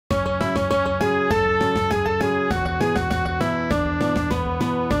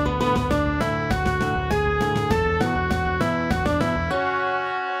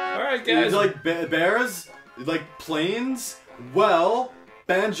guys. You like bears? You like planes? Well,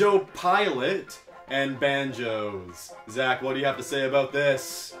 Banjo-Pilot and banjos. Zach, what do you have to say about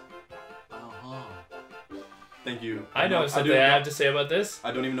this? Thank you. I know something I have to say about this.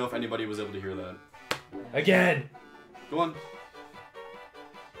 I don't even know if anybody was able to hear that. Again. Go on.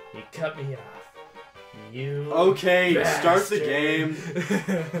 You cut me off. You. Okay, bastard. start the game.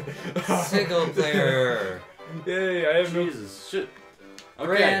 Single player. Yay! I have Jesus shit. Okay.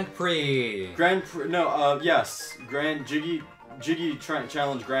 Grand Prix. Grand Prix. No. Yes. Jiggy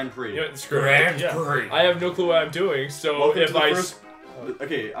Challenge Grand Prix. You know, Grand Prix. I have no clue what I'm doing. So Welcome if to the I. First...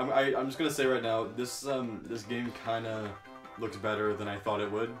 Okay, I'm just gonna say right now, this game kind of looks better than I thought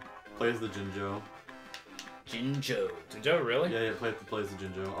it would. Play as the Jinjo. Jinjo, really? Yeah, play as the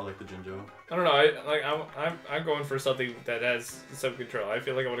Jinjo. I like the Jinjo. I don't know. I'm going for something that has some control. I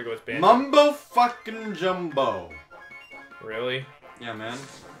feel like I want to go with Banjo. Mumbo fucking Jumbo. Really? Yeah, man.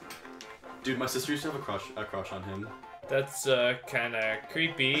 Dude, my sister used to have a crush on him. That's kind of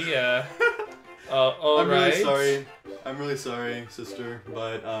creepy. I'm really sorry. I'm really sorry, sister.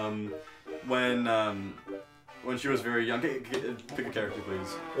 But when she was very young, pick a character,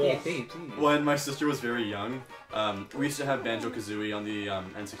 please. Hey. When my sister was very young, we used to have Banjo-Kazooie on the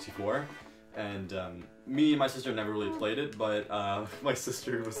N64, and me and my sister never really played it. But my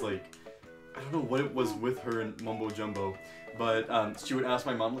sister was like, I don't know what it was with her and Mumbo Jumbo, but she would ask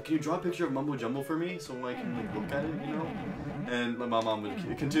my mom, like, "Can you draw a picture of Mumbo Jumbo for me so I can like, look at it, you know?" And my mom would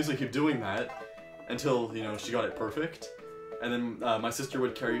continuously keep doing that until she got it perfect. And then my sister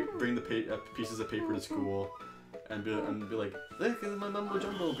would bring the pieces of paper to school and be like, "Look, my Mumbo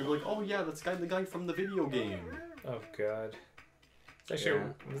Jumbo." People were like, "Oh yeah, that's the guy from the video game." Oh god. It's actually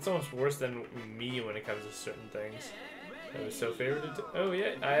it's almost worse than me when it comes to certain things. I was so favored. Oh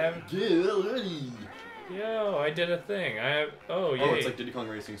yeah, I have. Yeah, already. Yo, I did a thing. I have. Oh yeah. Oh, it's like Diddy Kong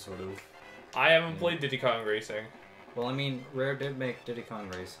Racing, sort of. I haven't played Diddy Kong Racing. Well, I mean, Rare did make Diddy Kong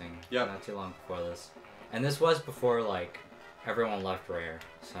Racing. Yeah. Not too long before this, and this was before like everyone left Rare,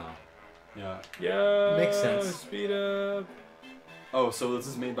 so. Yeah. Yo. Makes sense. Speed up. Oh, so this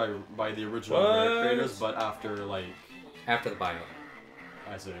is made by the original Rare creators, but after After the buyout.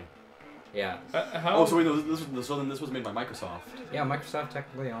 I see. Yeah. How? Oh, so wait, no, this was made by Microsoft. Yeah, Microsoft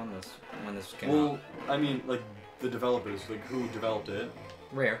technically owned this when this came out. Well, I mean, like the developers, like who developed it.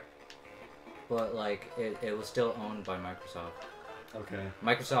 Rare. But like it was still owned by Microsoft. Okay.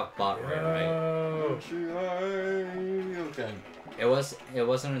 Microsoft bought Rare, right? Okay. It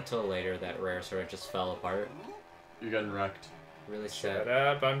wasn't until later that Rare sort of just fell apart. You're getting wrecked. Really sad. Shut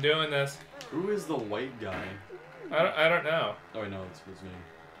up! I'm doing this. Who is the white guy? I don't know. Oh wait, no, that's his name.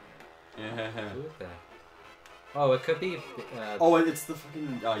 Yeah. Who is that? Oh, it could be. Oh, it's the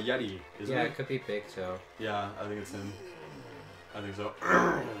fucking Yeti, isn't yeah, it? it could be Big Toe. Yeah, I think it's him. I think so.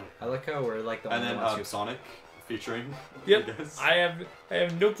 I like how we're like the And only then ones who. Sonic featuring. Yep. I guess. I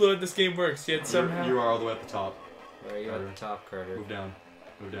have no clue how this game works yet somehow. You are all the way at the top. Where are you at the top, Carter? Move down.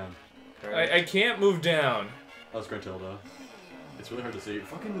 Move down. Carter. I can't move down. That was Gruntilda. It's really hard to see.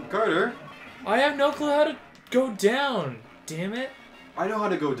 Fucking Carter! I have no clue how to go down. Damn it! I know how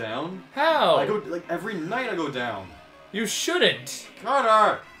to go down. How? I go like every night. I go down. You shouldn't.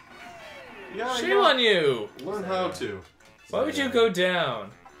 Carter! Yeah, Shame on you. Learn how to. Why would you go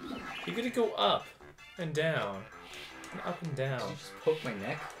down? You gotta go up and down. And up and down. Did you just poke my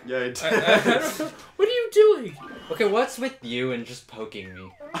neck? Yeah, I did. I don't know. What are you doing? Okay, what's with you and just poking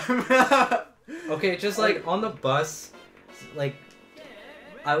me? Okay, just like on the bus, like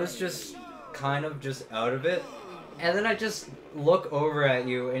I was just kind of just out of it, and then I just look over at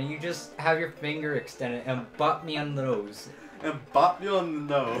you and you just have your finger extended and bop me on the nose. And bop you on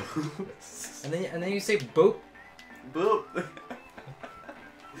the nose. And then you say boop. Boop.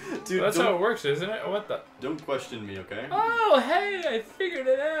 Dude, Well, that's how it works, isn't it? What the? Don't question me, okay? Oh, hey! I figured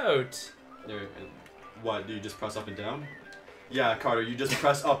it out. There. What? Do you just press up and down? Yeah, Carter, you just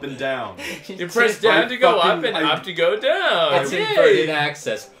press up and down. You press down to go up and up to go down. It's Yay! inverted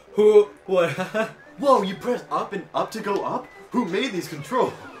access. Who? What? Whoa! You press up and up to go up? Who made these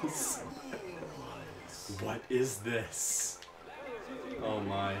controls? What is this? Oh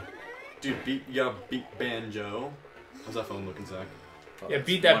my. Dude, you gotta beat Banjo. How's that phone looking, Zach? Yeah,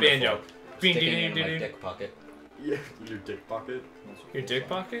 beat that Wonderful. banjo. Sticking it in my dick pocket. Yeah, your dick pocket. Your dick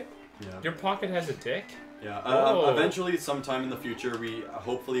pocket? Yeah. Your pocket has a dick? Yeah. Oh. Eventually, sometime in the future,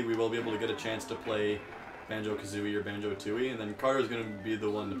 hopefully we will be able to get a chance to play Banjo-Kazooie or Banjo-Tooie, and then Carter's gonna be the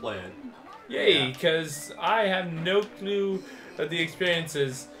one to play it. Yay, because I have no clue of the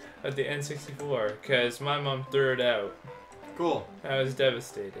experiences of the N64, because my mom threw it out. Cool. I was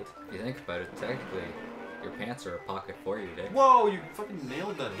devastated. If you think about it, technically, Your pants are a pocket for you, Dick. Whoa, you fucking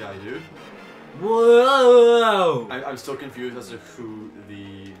nailed that guy, dude. Whoa! I'm still confused as to who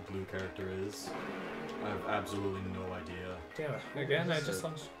the blue character is. I have absolutely no idea. Damn it. Again, I just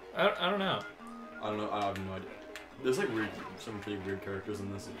lost. I don't know. I don't know. I have no idea. There's like some pretty weird characters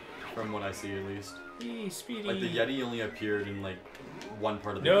in this, from what I see at least. Speedy. Like the Yeti only appeared in like one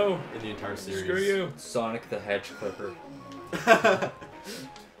part of in the entire series. Screw you. Sonic the Hedge Clipper.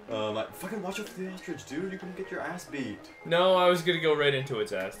 Fucking watch out for the ostrich, dude. You can get your ass beat. No, I was gonna go right into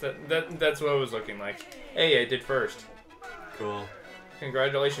its ass. That's what it was looking like. Hey, I did first. Cool.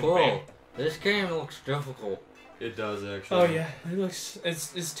 Congratulations, Cool. man. This game looks difficult. It does actually. Oh yeah, it looks.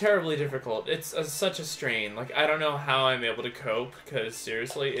 It's terribly difficult. It's such a strain. Like I don't know how I'm able to cope because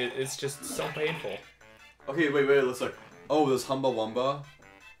seriously, it's just so painful. Okay, wait. Let's look. Oh, there's Humba Wumba.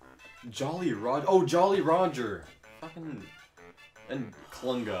 Jolly Roger. Oh, Jolly Roger. Fucking. And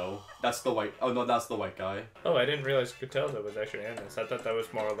Klungo. That's the white. Oh no, that's the white guy. Oh, I didn't realize Cotelda was actually in this. I thought that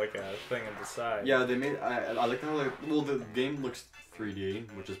was more like a thing on the side. Yeah, they made. I like how well the game looks 3D,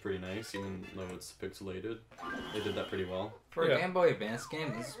 which is pretty nice, even though it's pixelated. They did that pretty well. For a Game Boy Advance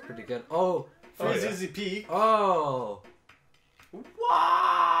game, this is pretty good. Oh! Freeze Peak. Oh! What?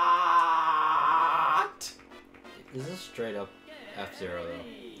 Is this straight up F-Zero though?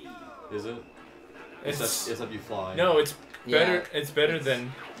 Is it? Except you fly. No, it's better. Yeah, it's better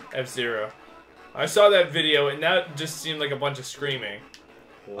than F-Zero. I saw that video, and that just seemed like a bunch of screaming.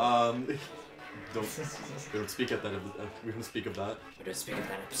 Don't speak at that. We don't speak of that. We don't speak of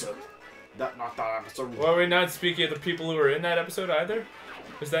that episode. Not that episode. Well, we're not speaking of the people who were in that episode either.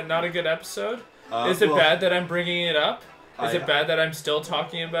 Is that not a good episode? Is it well, bad that I'm bringing it up? Is it bad that I'm still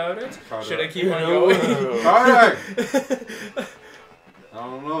talking about it? Carter. Should I keep on going? Carter! I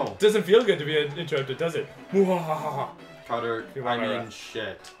don't know. Doesn't feel good to be interrupted, does it? Carter, I mean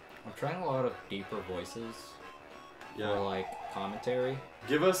shit. I'm trying a lot of deeper voices. Yeah. Or like commentary.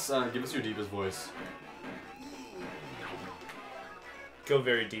 Give us your deepest voice. Go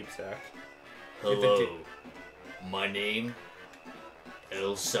very deep, Zack. Hello. My name,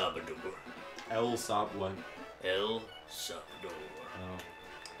 El Salvador. El Salvador. El Salvador.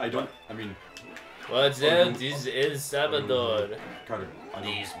 I mean... What's up? This is El Salvador. Carter,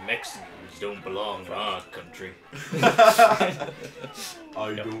 These Mexicans don't belong in our country. I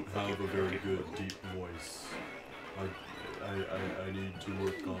don't have a very good deep voice. I need to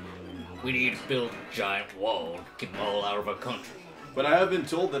work on it. We need to build a giant wall to keep them all out of our country. But I have been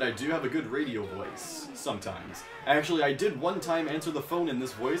told that I do have a good radio voice, sometimes. Actually, I did one time answer the phone in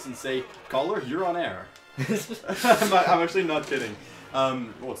this voice and say, "Caller, you're on air." I'm actually not kidding.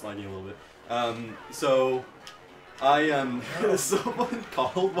 Well, it's lagging a little bit. So, someone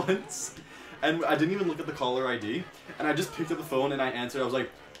called once, and I didn't even look at the caller ID, and I just picked up the phone and I answered. I was like,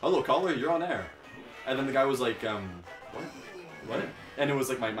 "Hello, caller, you're on air." And then the guy was like, what? And it was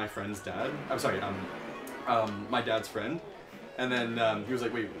like my friend's dad. I'm sorry, my dad's friend. And then he was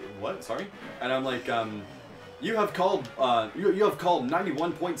like, "Wait, what? Sorry?" And I'm like, "You have called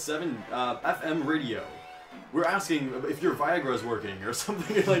 91.7 FM radio. We're asking if your Viagra is working or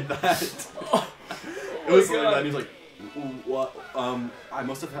something like that." It was like that. And he was like, "What? I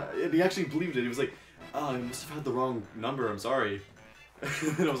must have had." And he actually believed it. He was like, "Oh, you must have had the wrong number. I'm sorry."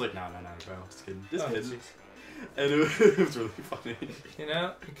 And I was like, "No, bro. Just kidding. Just kidding." And it was really funny. You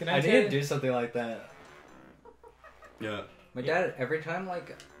know, I need to do something like that. Yeah. My dad, every time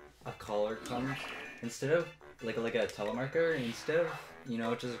like a caller comes, instead of like a telemarketer, instead of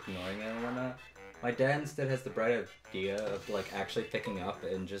just ignoring it and whatnot, my dad instead has the bright idea of like actually picking up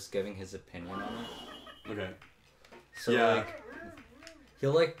and just giving his opinion on it. Okay. So like,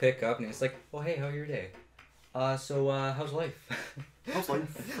 he'll like pick up and he's like, "Oh hey, how's your day? So how's life?" How's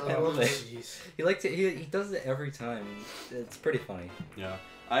life? I love it. He does it every time. It's pretty funny. Yeah.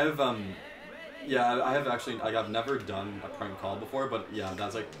 I have I have actually, like, I've never done a prank call before, but yeah,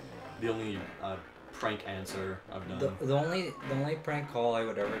 that's like the only prank answer I've done. The only prank call I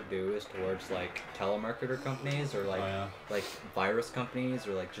would ever do is towards like telemarketer companies or like like virus companies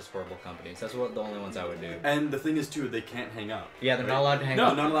or like just horrible companies. That's the only ones I would do. And the thing is too, they can't hang up. Yeah, they're not allowed to hang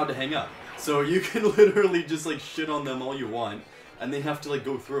up. No, not allowed to hang up. So you can literally just like shit on them all you want, and they have to like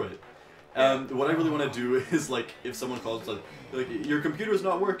go through it. What I really want to do is like if someone calls like your computer's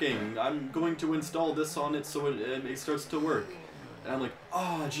not working, I'm going to install this on it so it starts to work, and I'm like,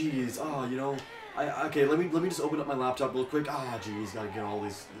 oh geez, okay, let me just open up my laptop real quick. Geez, gotta get all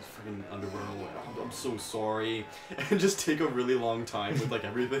these freaking underwear. I'm so sorry, and just take a really long time with like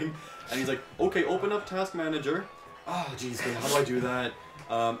everything. And he's like, okay, open up Task Manager. Geez, how do I do that?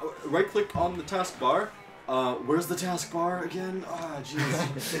 Right click on the taskbar. where's the taskbar again? Ah,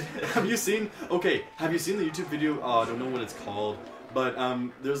 jeez. Have you seen the YouTube video? I don't know what it's called, but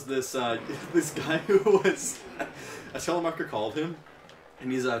there's this this guy who was a telemarketer called him,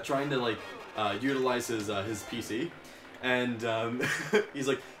 and he's trying to like utilize his PC, and he's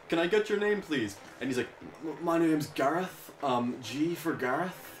like, "Can I get your name, please?" And he's like, "My name's Gareth. G for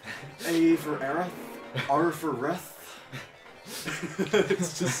Gareth, A for Aerith, R for Reth."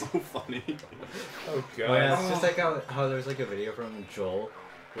 It's just so funny. Oh god. Oh, yeah, it's just like how there's like a video from Joel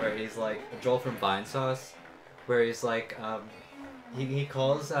where he's like Joel from Vine Sauce, where he's like he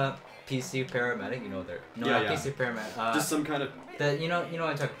calls PC paramedic, you know, PC paramedic. Just some kind of you know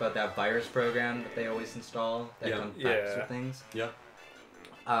I talk about that virus program that they always install that comes back with things. Yeah.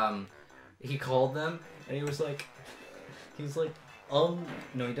 He called them and he was like,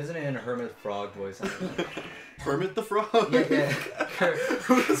 no, he does it in a Hermit Frog voice. Hermit the Frog? Yeah.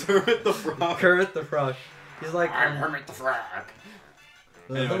 Who's Hermit the Frog? Kermit the Frog. He's like, I'm Hermit the Frog.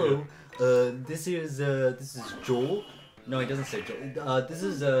 Hello. This is Joel. No, he doesn't say Joel. This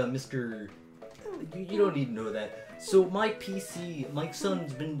is Mr. You don't need to know that. So my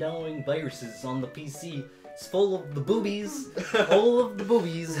son's been downloading viruses on the PC. It's full of the boobies. All of the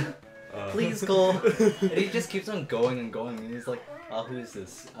boobies. Please call. And he just keeps on going and going. And he's like, who is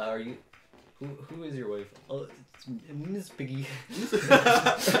this? Are you? Who is your wife? Oh, it's Miss Piggy.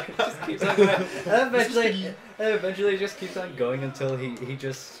 Just keeps on going. And eventually just keeps on going until he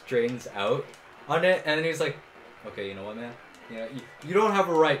just strains out on it. And then he's like, okay, you know what, man? You don't have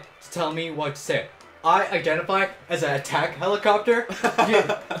a right to tell me what to say. I identify as an attack helicopter.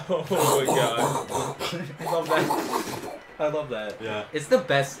 Oh my god. I love that. Yeah. It's the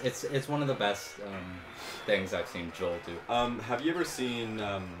best. It's one of the best things I've seen Joel do. Have you ever seen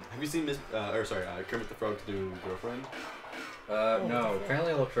Kermit the Frog to do Girlfriend? No.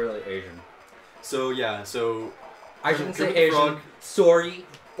 Apparently, it looks really Asian. So I shouldn't say Kermit the Asian. Frog. Sorry,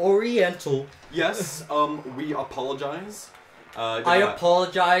 Oriental. Yes. We apologize. I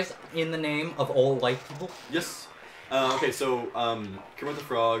apologize in the name of all white people. Yes. Okay. So Kermit the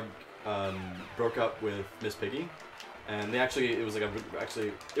Frog broke up with Miss Piggy. And it was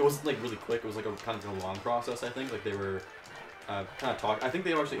like really quick. It was like a kind of a long process. I think like they were kind of talk. I think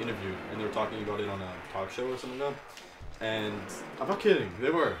they were actually interviewed and they were talking about it on a talk show or something like that. And I'm not kidding. They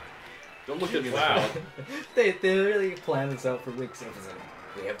were. Don't look at me like that. They really planned this out for weeks. It was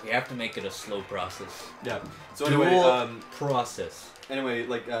like, we have to make it a slow process. Yeah. So anyway, process. Anyway,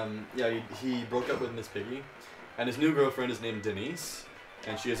 like he broke up with Miss Piggy, and his new girlfriend is named Denise.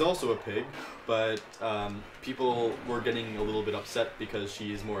 And she is also a pig, but people were getting a little bit upset because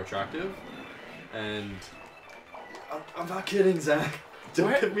she is more attractive. And I'm not kidding, Zach.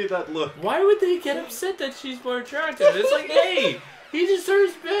 Don't give me that look. Why would they get upset that she's more attractive? It's like, hey, he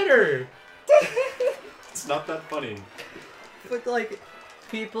deserves better. It's not that funny. But like,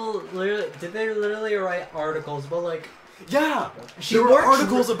 people literally write articles about like. Yeah! There were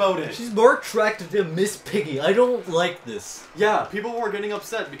articles about it! She's more attractive than Miss Piggy. I don't like this. Yeah, people were getting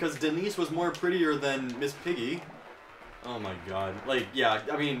upset because Denise was more prettier than Miss Piggy. Oh my god. Like, yeah,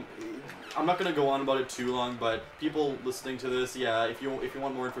 I mean, I'm not gonna go on about it too long, but people listening to this, yeah, if you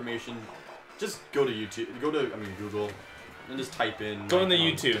want more information, just go to YouTube, Google, and just type in... Go in the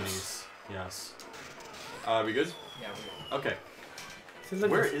YouTubes. Denise. Yes. Are we good? Yeah, we're good. Okay.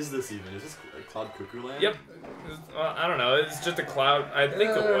 Where is this even? Is this Cloud Cuckoo Land? Yep. I don't know. It's just a cloud. I think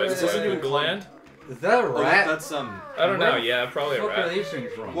it was. This isn't even Cuckoo Land. Is that a rat? That's I don't know. Yeah, probably a What are rat. these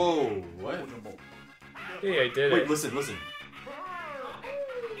things from? Whoa! What? Yeah, I did Wait, it. listen.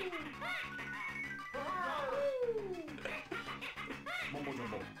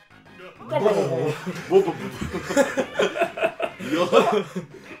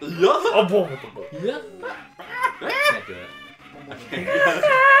 Yeah. Can't do it.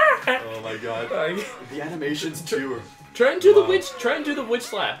 Oh my god. The animations too are... Try and do the witch. Try and do the witch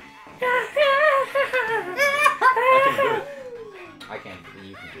slap. I can do it. I can't.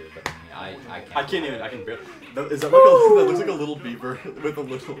 You can do it, but I can't. I can't even. I can barely... Is that like that looks like a little beaver with a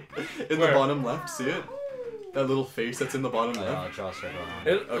little... In Where? the bottom left, see it? That little face that's in the bottom left. I'll draw a circle around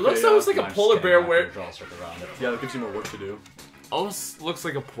It Okay, looks yeah. almost like a polar bear wearing. Draw a circle around it. Yeah, that gives you more work to do. Almost looks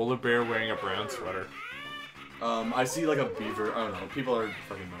like a polar bear wearing a brown sweater. I see like a beaver. I don't know. People are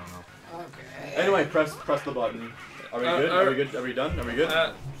fucking... I don't know. Okay. Anyway, press the button. Are we good? Are we good? Are we done? Are we good?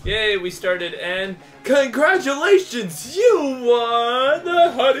 Yay, we started, and congratulations, you won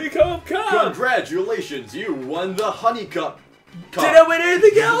the Honeycomb Cup! Congratulations, you won the Honeycup Cup. Did I win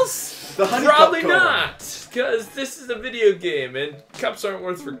anything else? The Honeycup Probably Cup. not, because this is a video game, and cups aren't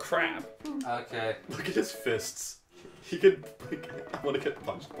worth for crap. Okay. Look at his fists. He could. Like, I want to get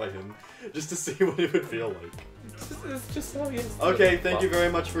punched by him just to see what it would feel like. It's just how he is. Okay, thank you very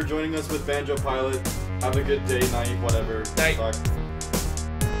much for joining us with Banjo-Pilot. Have a good day, night, whatever. Night. Talk.